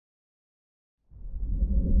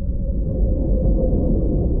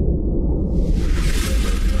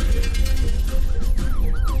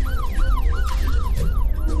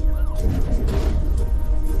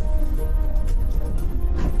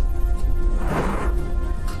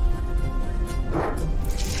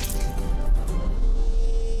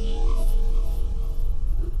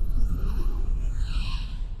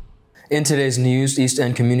In today's news, East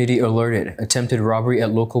End community alerted, attempted robbery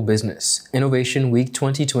at local business. Innovation Week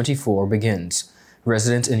 2024 begins.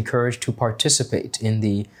 Residents encouraged to participate in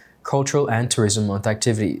the Cultural and Tourism Month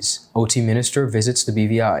activities. OT Minister visits the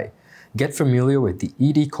BVI. Get familiar with the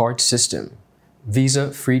ED card system.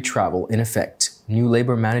 Visa-free travel in effect. New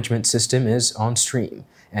labor management system is on stream.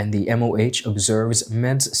 And the MOH observes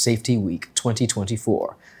Meds Safety Week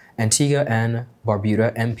 2024. Antigua and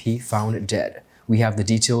Barbuda MP found dead. We have the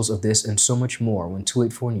details of this and so much more when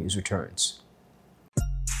 284 News returns.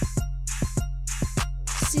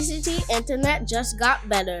 CCT Internet just got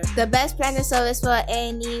better. The best plan of service for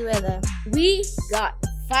any weather. We got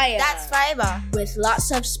fire. That's fiber. With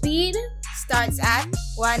lots of speed. Starts at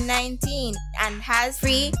 119 and has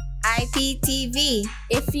free IPTV.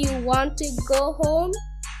 If you want to go home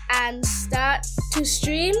and start to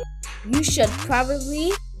stream, you should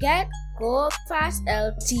probably get Go Fast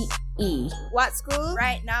LTE. What school?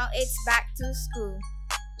 Right now it's back to school.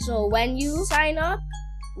 So when you sign up,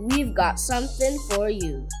 we've got something for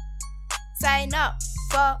you. Sign up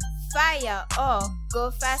for Fire or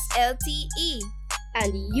Go Fast LTE.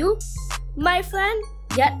 And you, my friend,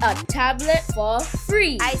 get a tablet for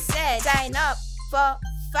free. I said sign up for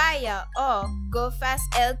Fire or Go Fast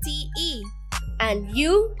LTE. And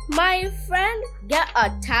you, my friend, get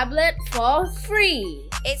a tablet for free.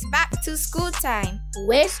 It's back to school time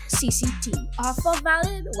with CCT. Offer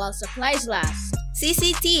valid while supplies last.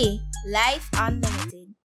 CCT, Life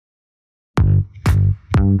Unlimited.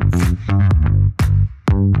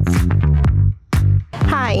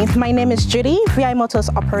 Hi, my name is Judy, VI Motors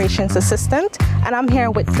Operations Assistant, and I'm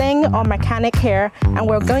here with Thing, our mechanic here, and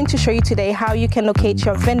we're going to show you today how you can locate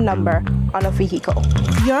your VIN number on a vehicle.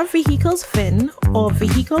 Your vehicle's VIN, or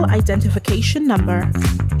Vehicle Identification Number,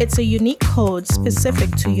 it's a unique code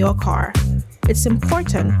specific to your car. It's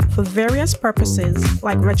important for various purposes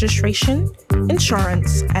like registration,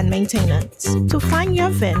 insurance, and maintenance. To find your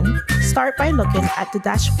VIN, start by looking at the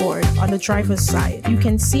dashboard on the driver's side. You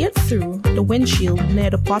can see it through the windshield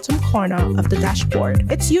near the bottom corner of the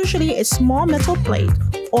dashboard. It's usually a small metal plate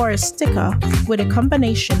or a sticker with a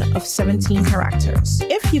combination of 17 characters.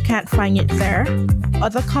 If you can't find it there,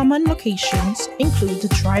 other common locations include the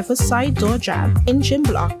driver's side door jamb, engine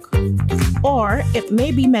block, or it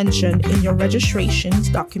may be mentioned in your registration's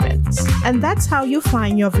documents. And that's how you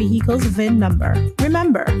find your vehicle's VIN number.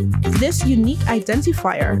 Remember, this unique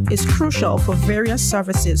identifier is crucial for various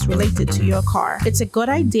services related to your car. It's a good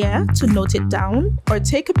idea to note it down or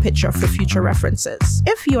take a picture for future references.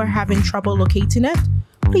 If you are having trouble locating it,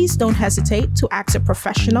 please don't hesitate to ask a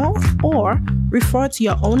professional or refer to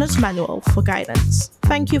your owner's manual for guidance.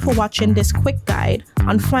 Thank you for watching this quick guide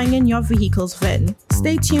on finding your vehicle's VIN.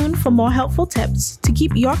 Stay tuned for more helpful tips to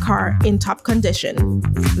keep your car in top condition.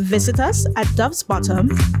 Visit us at Dove's Bottom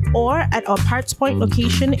or at our Parts Point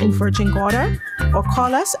location in Virgin Gorda, or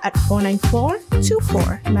call us at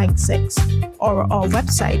 494-2496 or our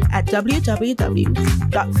website at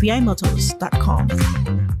www.vimotors.com.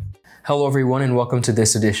 Hello everyone and welcome to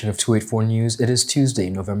this edition of 284 News. It is Tuesday,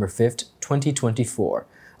 November 5th, 2024.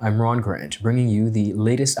 I'm Ron Grant, bringing you the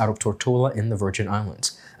latest out of Tortola in the Virgin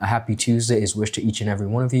Islands. A happy Tuesday is wished to each and every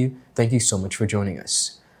one of you. Thank you so much for joining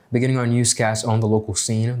us. Beginning our newscast on the local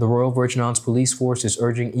scene, the Royal Virgin Islands Police Force is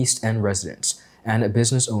urging East End residents and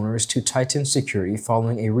business owners to tighten security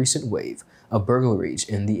following a recent wave of burglaries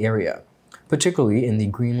in the area, particularly in the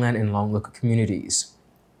Greenland and Longlook communities.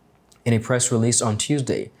 In a press release on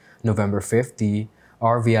Tuesday, November 5th, the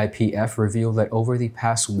RVIPF revealed that over the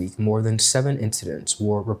past week, more than 7 incidents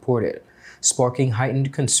were reported, sparking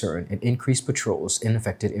heightened concern and increased patrols in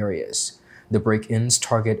affected areas. The break-ins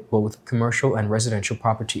target both commercial and residential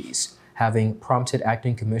properties, having prompted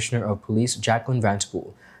Acting Commissioner of Police Jacqueline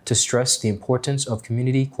Vantapool to stress the importance of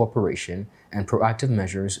community cooperation and proactive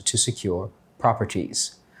measures to secure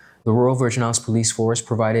properties. The Royal Virgin Islands Police Force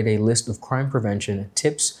provided a list of crime prevention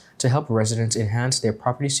tips to help residents enhance their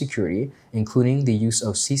property security, including the use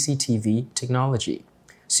of CCTV technology,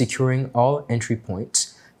 securing all entry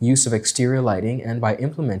points, use of exterior lighting, and by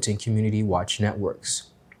implementing community watch networks.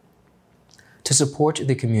 To support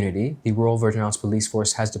the community, the Royal Virgin Islands Police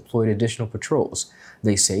Force has deployed additional patrols,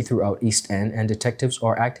 they say, throughout East End, and detectives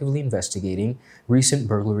are actively investigating recent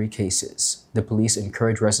burglary cases. The police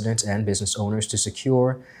encourage residents and business owners to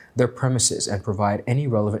secure their premises and provide any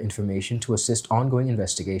relevant information to assist ongoing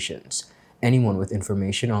investigations. Anyone with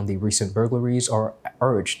information on the recent burglaries are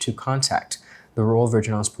urged to contact the Royal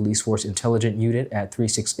Virgin Islands Police Force Intelligent Unit at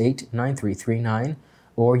 368-9339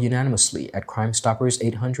 or unanimously at Crime Stoppers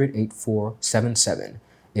 800-8477.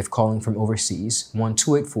 If calling from overseas,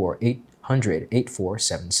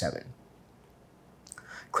 1284-800-8477.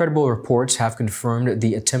 Credible reports have confirmed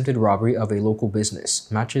the attempted robbery of a local business,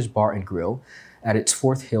 Matches Bar and Grill, at its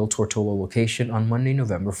Fourth Hill Tortola location on Monday,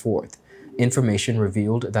 November 4th. Information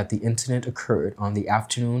revealed that the incident occurred on the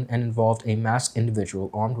afternoon and involved a masked individual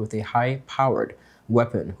armed with a high-powered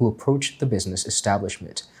weapon who approached the business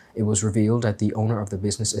establishment. It was revealed that the owner of the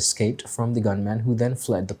business escaped from the gunman, who then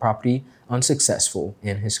fled the property unsuccessful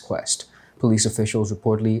in his quest. Police officials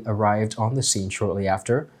reportedly arrived on the scene shortly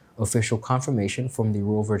after. Official confirmation from the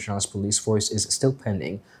Rural Virgin Islands Police Force is still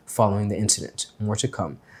pending following the incident. More to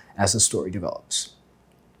come as the story develops.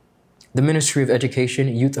 The Ministry of Education,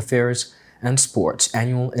 Youth Affairs, and Sports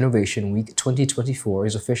Annual Innovation Week 2024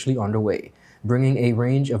 is officially underway, bringing a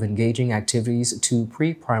range of engaging activities to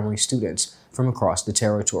pre-primary students from across the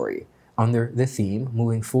territory. Under the theme,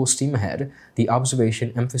 Moving Full Steam Ahead, the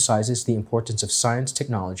observation emphasizes the importance of science,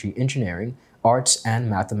 technology, engineering, arts, and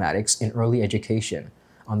mathematics in early education.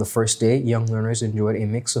 On the first day, young learners enjoyed a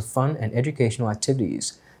mix of fun and educational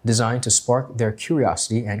activities designed to spark their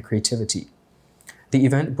curiosity and creativity. The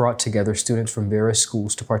event brought together students from various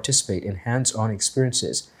schools to participate in hands-on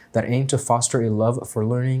experiences that aim to foster a love for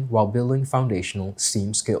learning while building foundational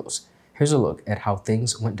STEAM skills. Here's a look at how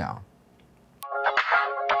things went down.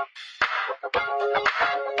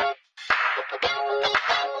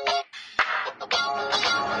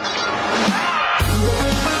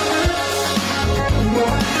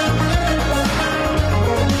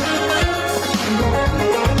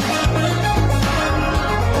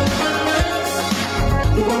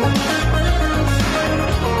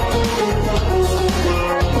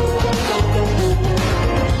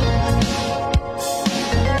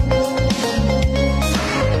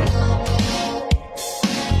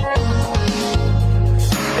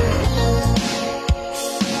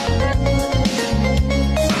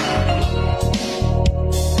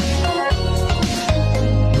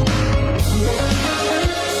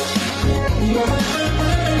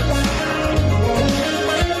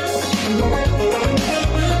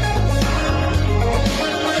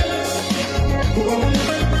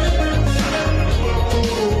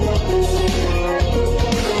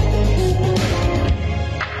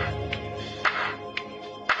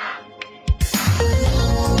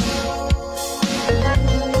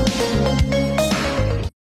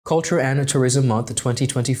 Culture and Tourism Month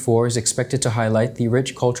 2024 is expected to highlight the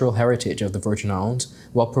rich cultural heritage of the Virgin Islands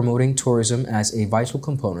while promoting tourism as a vital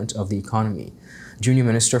component of the economy. Junior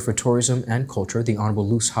Minister for Tourism and Culture, the Honorable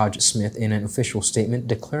Luce Hodge-Smith, in an official statement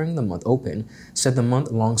declaring the month open, said the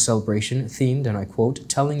month-long celebration, themed, and I quote,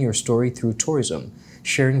 "Telling your story through tourism,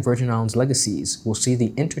 sharing Virgin Islands legacies," will see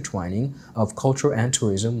the intertwining of culture and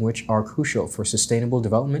tourism, which are crucial for sustainable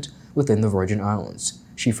development within the Virgin Islands.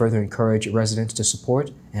 She further encouraged residents to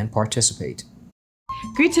support and participate.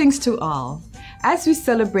 Greetings to all. As we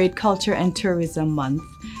celebrate Culture and Tourism Month,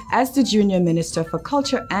 as the Junior Minister for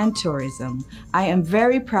Culture and Tourism, I am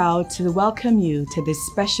very proud to welcome you to this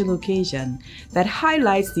special occasion that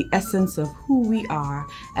highlights the essence of who we are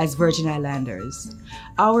as Virgin Islanders.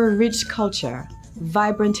 Our rich culture,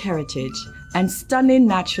 vibrant heritage, and stunning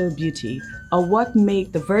natural beauty are what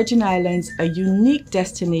make the Virgin Islands a unique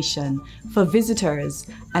destination for visitors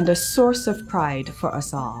and a source of pride for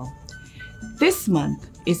us all. This month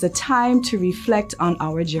is a time to reflect on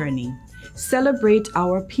our journey, celebrate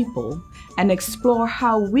our people, and explore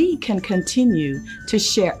how we can continue to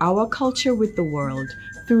share our culture with the world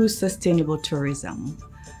through sustainable tourism.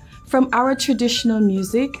 From our traditional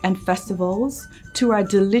music and festivals to our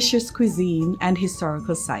delicious cuisine and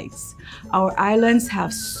historical sites, our islands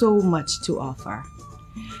have so much to offer.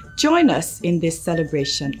 Join us in this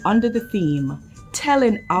celebration under the theme,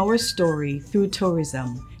 Telling Our Story Through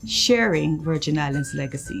Tourism, Sharing Virgin Islands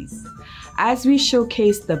Legacies. As we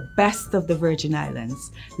showcase the best of the Virgin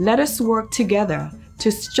Islands, let us work together to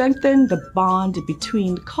strengthen the bond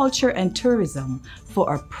between culture and tourism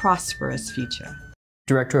for a prosperous future.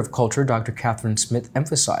 Director of Culture, Dr. Catherine Smith,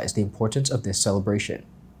 emphasized the importance of this celebration.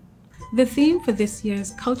 The theme for this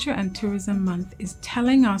year's Culture and Tourism Month is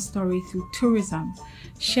Telling Our Story Through Tourism,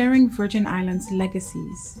 Sharing Virgin Islands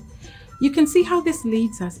Legacies. You can see how this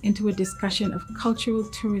leads us into a discussion of cultural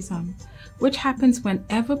tourism, which happens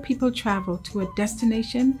whenever people travel to a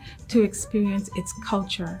destination to experience its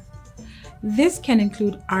culture. This can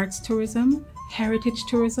include arts tourism, heritage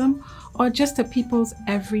tourism, or just a people's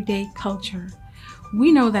everyday culture.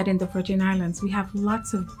 We know that in the Virgin Islands, we have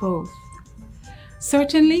lots of both.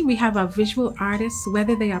 Certainly, we have our visual artists,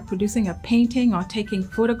 whether they are producing a painting or taking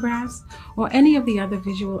photographs or any of the other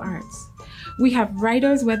visual arts. We have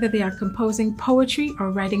writers, whether they are composing poetry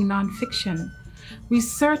or writing nonfiction. We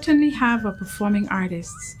certainly have our performing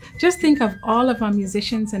artists. Just think of all of our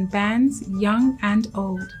musicians and bands, young and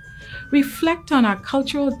old. Reflect on our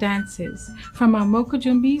cultural dances, from our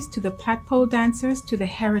mokojumbis to the platpole dancers to the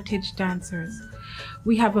heritage dancers.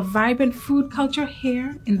 We have a vibrant food culture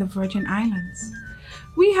here in the Virgin Islands.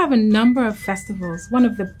 We have a number of festivals, one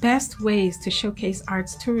of the best ways to showcase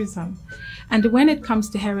arts tourism. And when it comes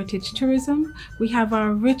to heritage tourism, we have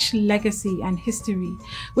our rich legacy and history,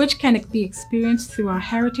 which can be experienced through our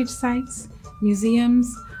heritage sites,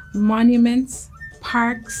 museums, monuments,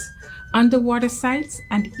 parks, underwater sites,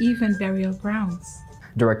 and even burial grounds.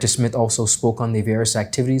 Director Smith also spoke on the various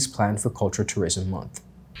activities planned for Culture Tourism Month.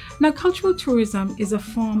 Now, cultural tourism is a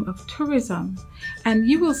form of tourism, and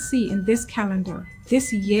you will see in this calendar,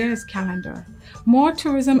 this year's calendar, more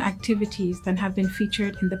tourism activities than have been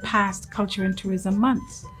featured in the past Culture and Tourism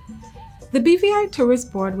months. The BVI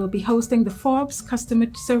Tourist Board will be hosting the Forbes Customer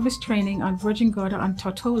Service Training on Virgin Gorda on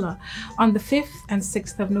Tortola on the 5th and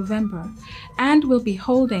 6th of November, and will be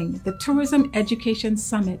holding the Tourism Education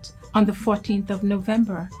Summit on the 14th of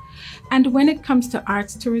November. And when it comes to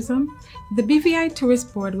arts tourism, the BVI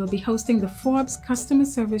Tourist Board will be hosting the Forbes Customer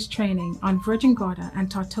Service Training on Virgin Gorda and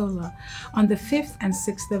Tortola on the 5th and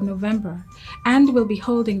 6th of November, and will be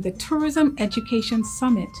holding the Tourism Education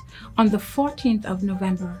Summit on the 14th of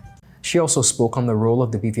November. She also spoke on the role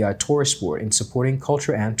of the BVI Tourist Board in supporting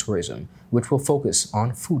culture and tourism, which will focus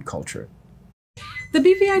on food culture. The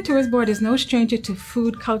BVI Tourist Board is no stranger to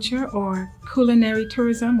food culture or culinary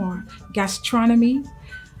tourism or gastronomy,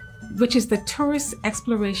 which is the tourist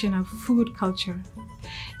exploration of food culture.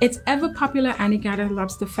 Its ever-popular Antigua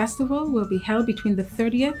Lobster Festival will be held between the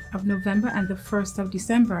 30th of November and the 1st of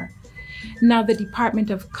December. Now, the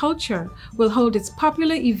Department of Culture will hold its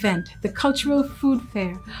popular event, the Cultural Food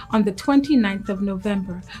Fair, on the 29th of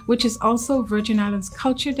November, which is also Virgin Islands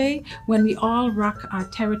Culture Day, when we all rock our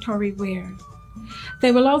territory wear.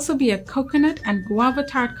 There will also be a coconut and guava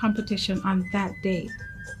tart competition on that day.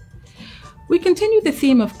 We continue the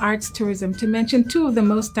theme of arts tourism to mention two of the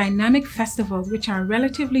most dynamic festivals which are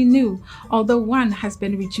relatively new, although one has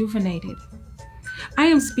been rejuvenated. I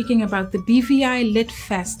am speaking about the BVI Lit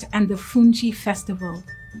Fest and the Fungi Festival.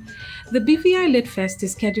 The BVI Lit Fest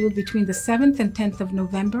is scheduled between the 7th and 10th of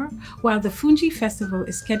November, while the Fungi Festival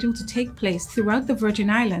is scheduled to take place throughout the Virgin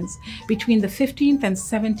Islands between the 15th and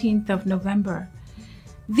 17th of November.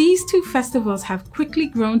 These two festivals have quickly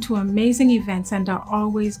grown to amazing events and are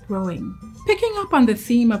always growing. Picking up on the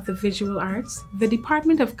theme of the visual arts, the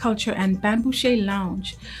Department of Culture and Bambouche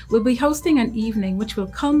Lounge will be hosting an evening which will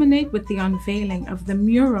culminate with the unveiling of the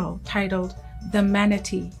mural titled The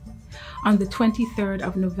Manatee on the 23rd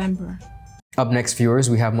of November. Up next, viewers,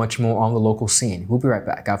 we have much more on the local scene. We'll be right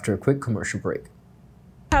back after a quick commercial break.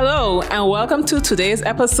 Hello and welcome to today's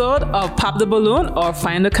episode of Pop the Balloon or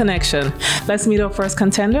Find the Connection. Let's meet our first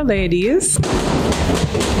contender, ladies.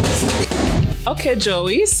 Okay,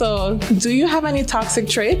 Joey, so do you have any toxic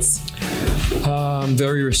traits? I'm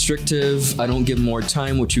very restrictive. I don't give more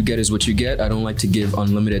time. What you get is what you get. I don't like to give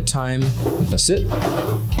unlimited time. That's it.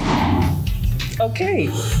 Okay,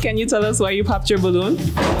 can you tell us why you popped your balloon?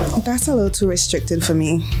 That's a little too restricted for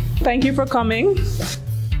me. Thank you for coming.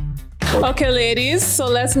 Okay, ladies, so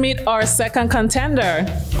let's meet our second contender.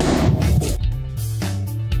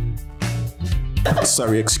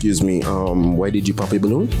 Sorry, excuse me. Why did you pop a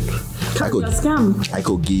balloon? I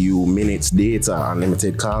could give you minutes, data,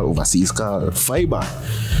 unlimited call, overseas call, fiber.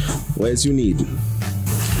 What else you need?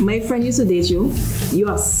 My friend used to date you. You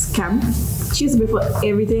are scam. She used to be for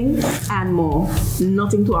everything and more.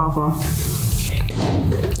 Nothing to offer.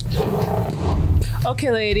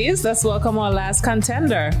 Okay, ladies, let's welcome our last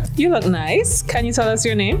contender. You look nice. Can you tell us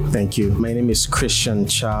your name? Thank you. My name is Christian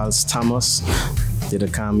Charles Thomas. They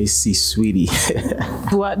call me C Sweetie.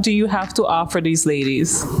 What do you have to offer these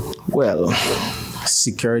ladies? Well,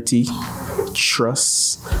 security,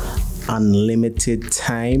 trust, unlimited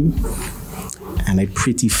time, and I'm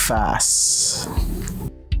pretty fast.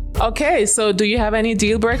 Okay, so do you have any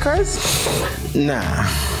deal breakers? Nah,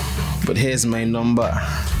 but here's my number.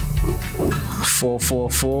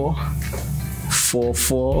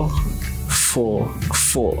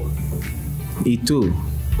 444-4444. Y tú,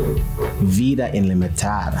 vida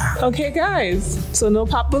ilimitada. Okay, guys, so no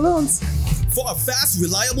pop balloons. For a fast,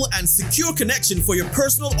 reliable, and secure connection for your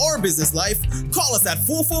personal or business life, call us at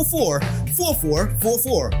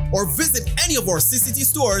 444-4444 or visit any of our CCT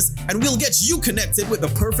stores and we'll get you connected with the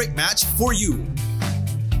perfect match for you.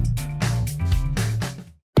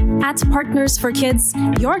 At Partners for Kids,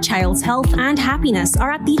 your child's health and happiness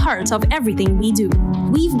are at the heart of everything we do.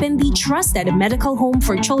 We've been the trusted medical home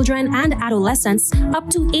for children and adolescents up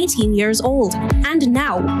to 18 years old. And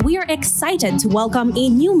now, we are excited to welcome a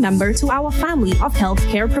new member to our family of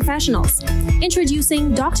healthcare professionals.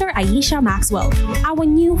 Introducing Dr. Aisha Maxwell, our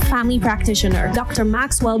new family practitioner. Dr.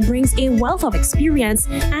 Maxwell brings a wealth of experience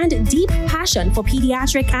and deep passion for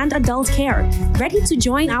pediatric and adult care, ready to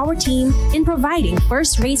join our team in providing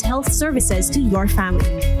first-rate health services to your family.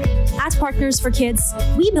 At Partners for Kids,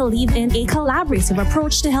 we believe in a collaborative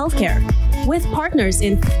approach to healthcare. With partners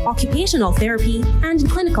in occupational therapy and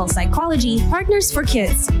clinical psychology, Partners for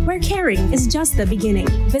Kids, where caring is just the beginning.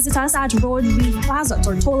 Visit us at Road Reef Plaza,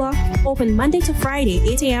 Tortola, open Monday to Friday,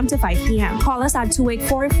 8 a.m. to 5 p.m. Call us at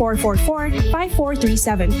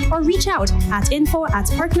 284-444-5437 or reach out at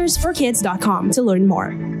info@partnersforkids.com to learn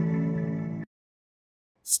more.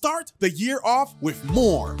 Start the year off with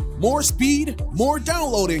more. More speed, more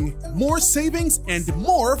downloading, more savings, and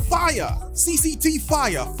more fire. CCT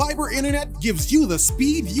Fire Fiber Internet gives you the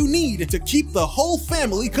speed you need to keep the whole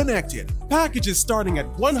family connected. Packages starting at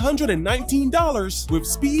 $119 with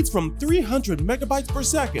speeds from 300 megabytes per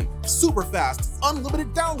second, super fast,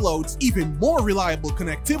 unlimited downloads, even more reliable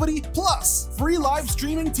connectivity, plus free live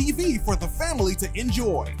streaming TV for the family to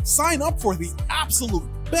enjoy. Sign up for the absolute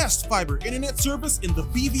best fiber internet service in the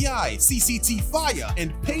BVI, CCT Fire,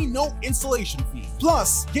 and pay no installation fee.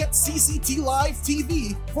 Plus, get CCT Live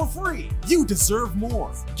TV for free. You deserve more.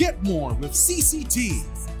 Get more with CCT.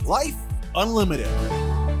 Life Unlimited.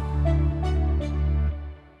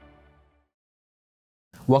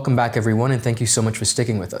 Welcome back, everyone, and thank you so much for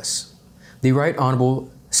sticking with us. The Right Honorable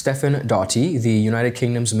Stephen Doughty, the United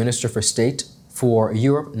Kingdom's Minister for State for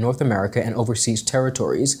Europe, North America, and Overseas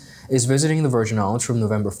Territories, is visiting the Virgin Islands from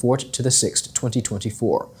November 4th to the 6th,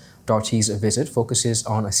 2024. Doughty's visit focuses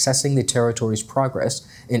on assessing the territory's progress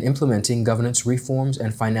in implementing governance reforms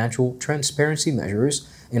and financial transparency measures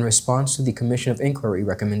in response to the Commission of Inquiry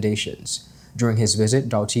recommendations. During his visit,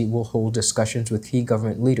 Doughty will hold discussions with key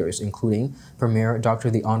government leaders, including Premier Dr.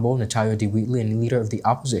 the Honorable Natalia de Wheatley and Leader of the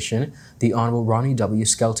Opposition, the Honorable Ronnie W.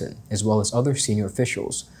 Skelton, as well as other senior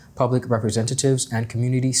officials, public representatives, and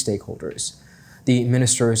community stakeholders. The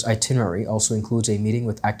minister's itinerary also includes a meeting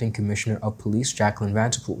with Acting Commissioner of Police Jacqueline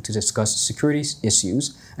Vanterpool to discuss security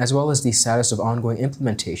issues, as well as the status of ongoing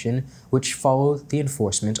implementation, which follow the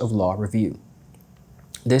enforcement of law review.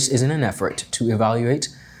 This is in an effort to evaluate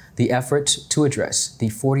the effort to address the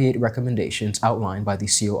 48 recommendations outlined by the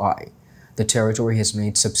COI. The territory has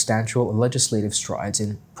made substantial legislative strides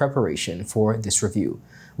in preparation for this review,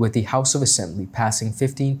 with the House of Assembly passing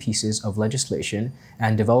 15 pieces of legislation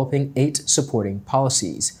and developing 8 supporting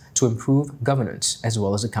policies to improve governance as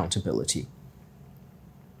well as accountability.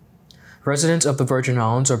 Residents of the Virgin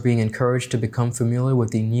Islands are being encouraged to become familiar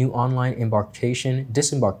with the new online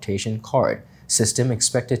disembarkation card system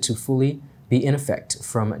expected to fully be in effect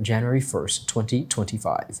from January 1st,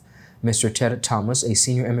 2025. Mr. Ted Thomas, a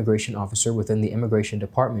senior immigration officer within the Immigration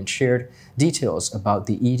Department, shared details about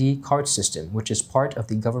the ED card system, which is part of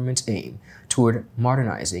the government's aim toward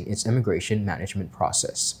modernizing its immigration management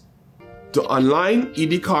process. The online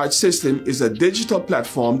ED card system is a digital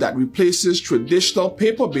platform that replaces traditional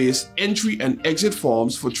paper-based entry and exit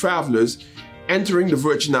forms for travelers entering the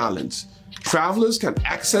Virgin Islands. Travelers can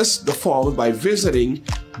access the forms by visiting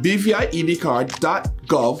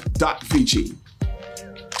bviedcard.gov.vg.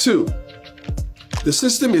 2. The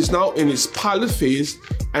system is now in its pilot phase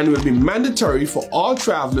and will be mandatory for all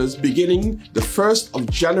travelers beginning the 1st of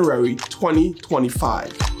January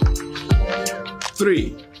 2025.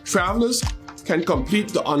 3. Travelers can complete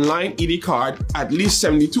the online ED card at least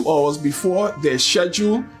 72 hours before their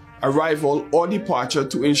scheduled arrival or departure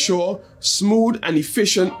to ensure smooth and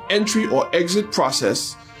efficient entry or exit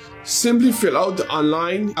process. Simply fill out the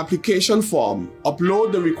online application form,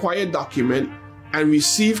 upload the required document, and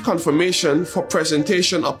receive confirmation for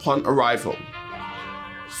presentation upon arrival.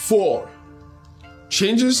 4.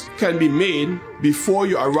 Changes can be made before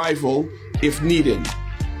your arrival if needed.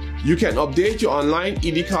 You can update your online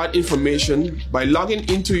ED card information by logging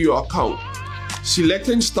into your account,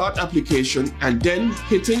 selecting Start Application, and then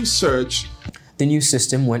hitting Search. The new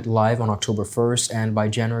system went live on October 1st, and by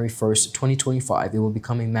January 1st, 2025, it will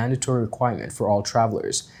become a mandatory requirement for all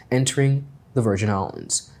travelers entering the Virgin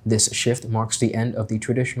Islands. This shift marks the end of the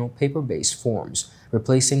traditional paper-based forms,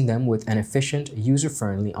 replacing them with an efficient,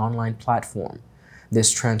 user-friendly online platform.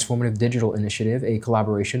 This transformative digital initiative, a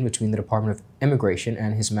collaboration between the Department of Immigration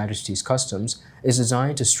and His Majesty's Customs, is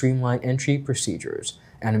designed to streamline entry procedures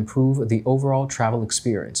and improve the overall travel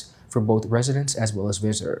experience for both residents as well as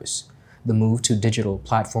visitors. The move to digital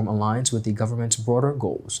platform aligns with the government's broader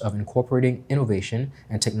goals of incorporating innovation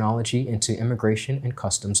and technology into immigration and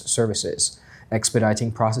customs services,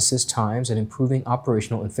 expediting processes times and improving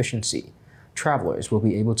operational efficiency. Travelers will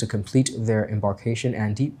be able to complete their embarkation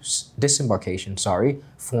and disembarkation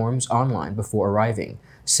forms online before arriving,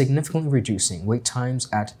 significantly reducing wait times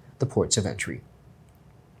at the ports of entry.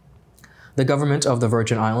 The government of the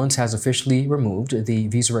Virgin Islands has officially removed the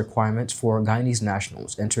visa requirements for Guyanese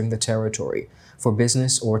nationals entering the territory for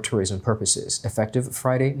business or tourism purposes, effective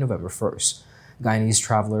Friday, November 1st. Guyanese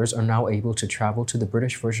travelers are now able to travel to the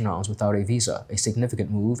British Virgin Islands without a visa, a significant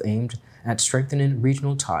move aimed at strengthening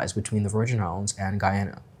regional ties between the Virgin Islands and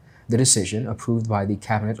Guyana. The decision, approved by the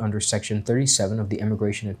Cabinet under Section 37 of the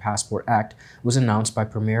Immigration and Passport Act, was announced by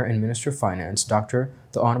Premier and Minister of Finance, Dr.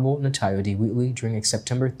 the Honorable Natayo D. Wheatley, during a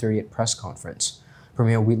September 30th press conference.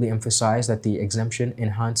 Premier Wheatley emphasized that the exemption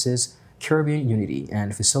enhances Caribbean unity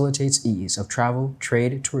and facilitates ease of travel,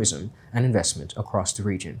 trade, tourism, and investment across the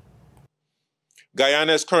region.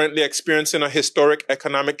 Guyana is currently experiencing a historic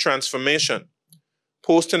economic transformation,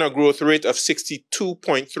 posting a growth rate of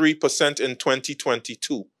 62.3% in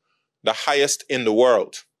 2022. The highest in the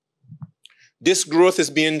world. This growth is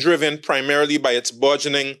being driven primarily by its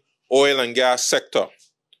burgeoning oil and gas sector,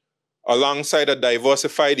 alongside a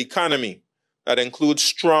diversified economy that includes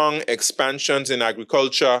strong expansions in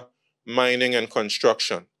agriculture, mining, and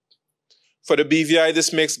construction. For the BVI,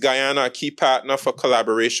 this makes Guyana a key partner for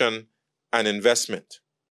collaboration and investment.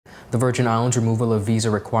 The Virgin Islands' removal of visa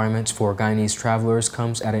requirements for Guyanese travelers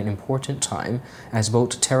comes at an important time as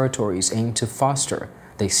both territories aim to foster,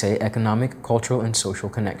 they say, economic, cultural, and social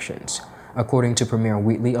connections. According to Premier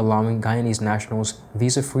Wheatley, allowing Guyanese nationals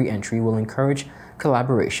visa-free entry will encourage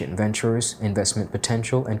collaboration, ventures, investment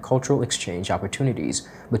potential, and cultural exchange opportunities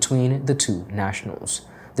between the two nationals.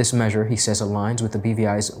 This measure, he says, aligns with the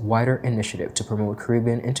BVI's wider initiative to promote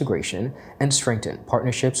Caribbean integration and strengthen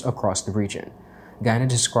partnerships across the region. Guyana,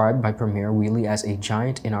 described by Premier Wheatley as a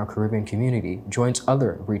giant in our Caribbean community, joins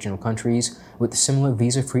other regional countries with similar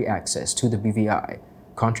visa-free access to the BVI,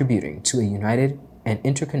 contributing to a united and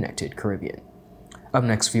interconnected Caribbean. Up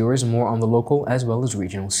next, viewers, more on the local as well as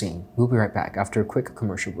regional scene. We'll be right back after a quick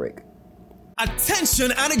commercial break.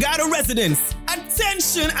 Attention Antigua residents!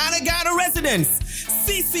 Attention Antigua residents!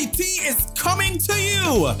 CCT is coming to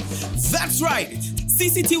you! That's right!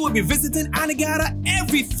 CCT will be visiting Antigua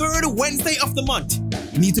every third Wednesday of the month.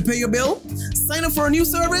 Need to pay your bill? Sign up for a new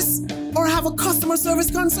service? Or have a customer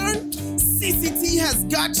service concern? CCT has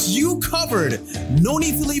got you covered. No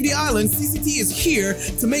need to leave the island. CCT is here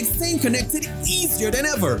to make staying connected easier than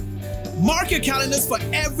ever. Mark your calendars for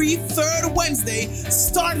every third Wednesday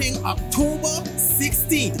starting October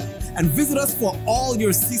 16th and visit us for all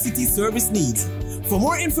your CCT service needs. For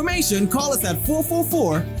more information, call us at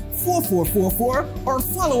 444-4444 or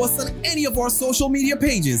follow us on any of our social media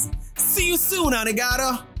pages. See you soon,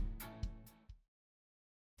 Antigua.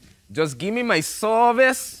 Just give me my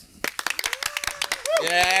service.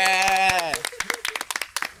 Yeah.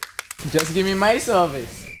 Just give me my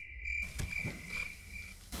service.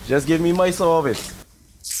 Just give me my service.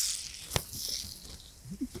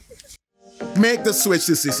 Make the switch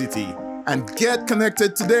to CCT and get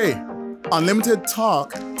connected today. Unlimited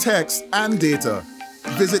talk, text, and data.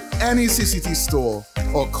 Visit any CCT store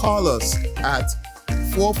or call us at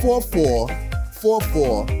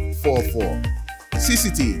 444-4444.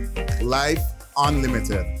 CCT, Life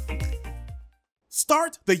Unlimited.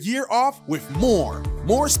 Start the year off with more.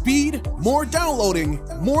 More speed, more downloading,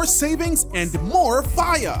 more savings, and more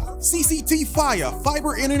fire. CCT Fire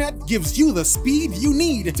Fiber Internet gives you the speed you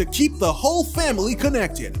need to keep the whole family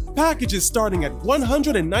connected. Packages starting at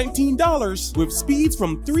 $119 with speeds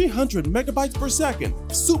from 300 megabytes per second,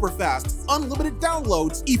 super fast, unlimited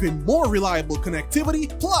downloads, even more reliable connectivity,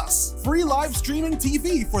 plus free live streaming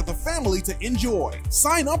TV for the family to enjoy.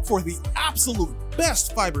 Sign up for the absolute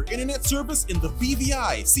best fiber internet service in the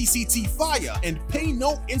BVI, CCT Fire, and pay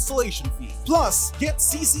no installation fee. Plus, get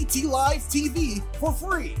CCT Live TV for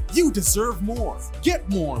free. You deserve more. Get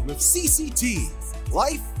more with CCT.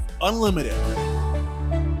 Life Unlimited.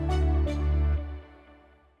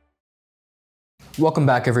 Welcome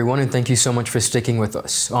back, everyone, and thank you so much for sticking with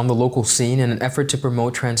us. On the local scene, in an effort to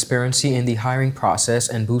promote transparency in the hiring process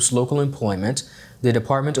and boost local employment, the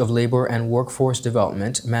Department of Labor and Workforce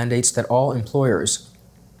Development mandates that all employers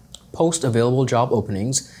post available job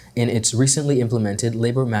openings in its recently implemented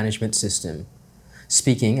labor management system.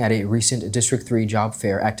 Speaking at a recent District 3 job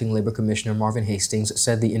fair, Acting Labor Commissioner Marvin Hastings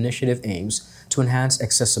said the initiative aims to enhance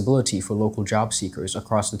accessibility for local job seekers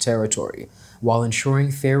across the territory while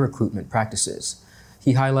ensuring fair recruitment practices.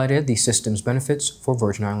 He highlighted the system's benefits for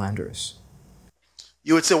Virgin Islanders.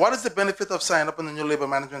 You would say, what is the benefit of signing up in the new labor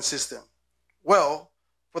management system? Well,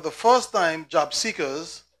 for the first time, job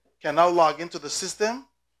seekers can now log into the system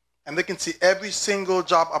and they can see every single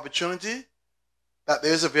job opportunity that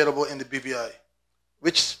there is available in the BVI,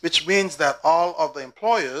 which means that all of the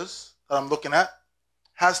employers that I'm looking at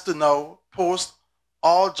has to now post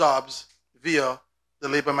all jobs via the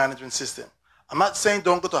labor management system. I'm not saying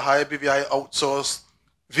don't go to hire BVI, outsource,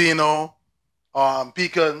 Vino,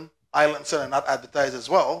 Beacon, Island Center, not advertise as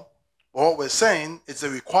well. But what we're saying is a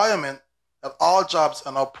requirement that all jobs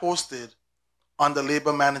are now posted on the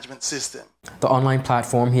labor management system. The online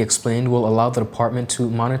platform, he explained, will allow the department to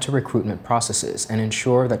monitor recruitment processes and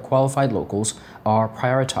ensure that qualified locals are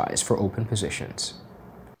prioritized for open positions.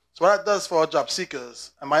 So what that does for our job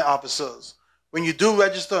seekers and my officers, when you do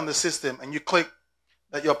register on the system and you click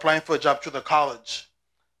that you're applying for a job through the college,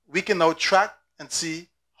 we can now track and see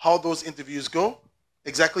how those interviews go,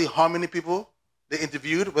 exactly how many people they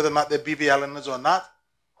interviewed, whether or not they're BV Islanders or not,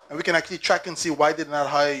 and we can actually track and see why they did not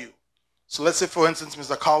hire you. So let's say, for instance,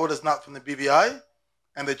 Mr. Coward is not from the BVI,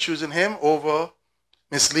 and they're choosing him over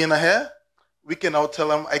Miss Lena here. We can now tell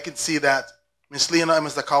them, I can see that Miss Lena and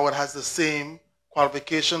Mr. Coward has the same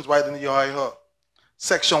qualifications. Why didn't you hire her?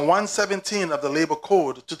 Section 117 of the Labor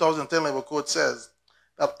Code, 2010 Labor Code, says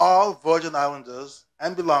that all Virgin Islanders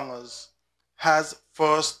and belongers has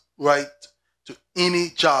first right to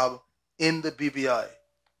any job in the BVI.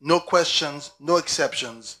 No questions, no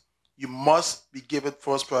exceptions. You must be given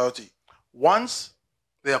first priority. Once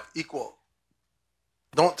they are equal.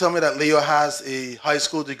 Don't tell me that Leo has a high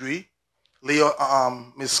school degree. Leo,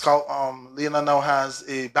 Lena now has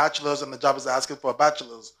a bachelor's and the job is asking for a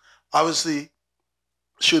bachelor's. Obviously,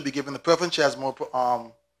 she would be given the preference. She has more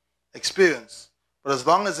experience. But as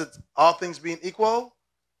long as it's all things being equal,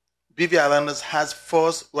 BV Islanders has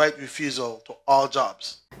first right refusal to all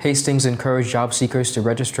jobs. Hastings encouraged job seekers to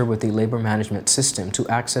register with the labor management system to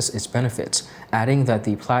access its benefits, adding that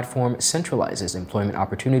the platform centralizes employment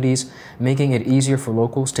opportunities, making it easier for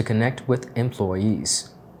locals to connect with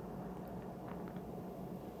employees.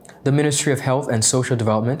 The Ministry of Health and Social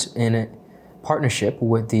Development, in partnership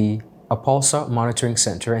with the Apalsa Monitoring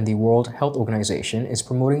Center and the World Health Organization, is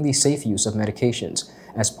promoting the safe use of medications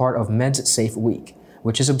as part of Meds Safe Week,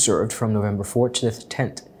 which is observed from November 4th to the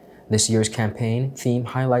 10th. This year's campaign theme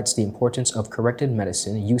highlights the importance of corrected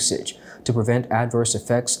medicine usage to prevent adverse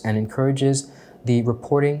effects and encourages the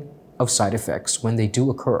reporting of side effects when they do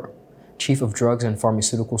occur. Chief of Drugs and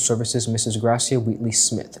Pharmaceutical Services, Mrs. Gracia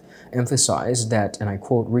Wheatley-Smith, emphasized that, and I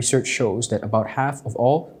quote, research shows that about half of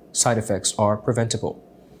all side effects are preventable.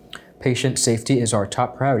 Patient safety is our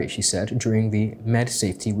top priority, she said, during the Med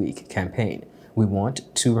Safety Week campaign. We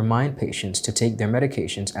want to remind patients to take their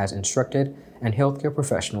medications as instructed and healthcare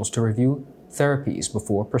professionals to review therapies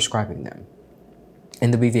before prescribing them.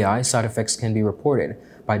 In the BVI, side effects can be reported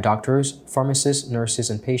by doctors, pharmacists, nurses,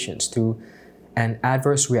 and patients through an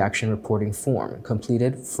adverse reaction reporting form.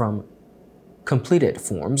 Completed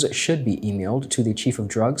forms should be emailed to the Chief of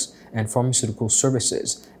Drugs and Pharmaceutical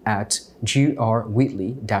Services at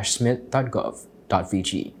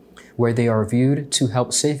grwheatley-smith.gov.vg, where they are reviewed to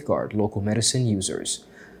help safeguard local medicine users.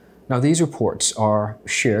 Now, these reports are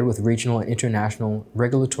shared with regional and international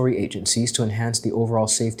regulatory agencies to enhance the overall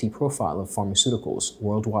safety profile of pharmaceuticals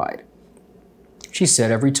worldwide. She said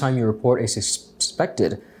every time you report a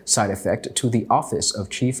suspected side effect to the Office of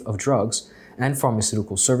Chief of Drugs and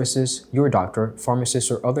Pharmaceutical Services, your doctor, pharmacist,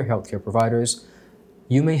 or other healthcare providers,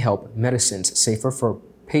 you may help medicines safer for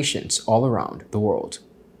patients all around the world.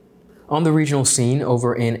 On the regional scene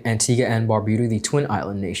over in Antigua and Barbuda, the twin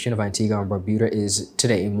island nation of Antigua and Barbuda is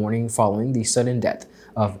today mourning following the sudden death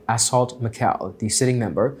of Assault McCall, the sitting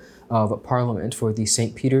member of Parliament for the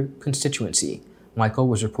St. Peter constituency. Michael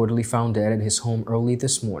was reportedly found dead at his home early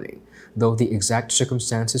this morning. Though the exact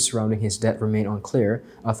circumstances surrounding his death remain unclear,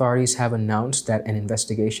 authorities have announced that an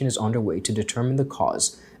investigation is underway to determine the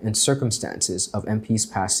cause and circumstances of MP's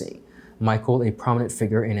passing. Michael, a prominent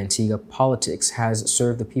figure in Antigua politics, has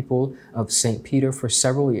served the people of St. Peter for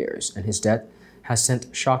several years, and his death has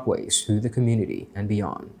sent shockwaves through the community and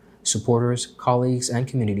beyond. Supporters, colleagues, and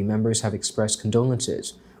community members have expressed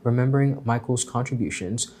condolences, remembering Michael's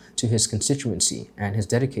contributions to his constituency and his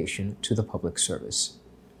dedication to the public service.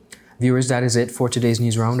 Viewers, that is it for today's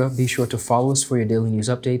News Roundup. Be sure to follow us for your daily news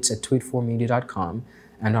updates at tweet4media.com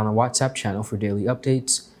and on our WhatsApp channel for daily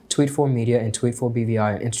updates. Tweet4Media and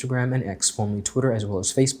Tweet4BVI on Instagram and X, formerly Twitter, as well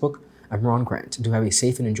as Facebook. I'm Ron Grant. Do have a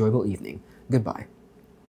safe and enjoyable evening. Goodbye.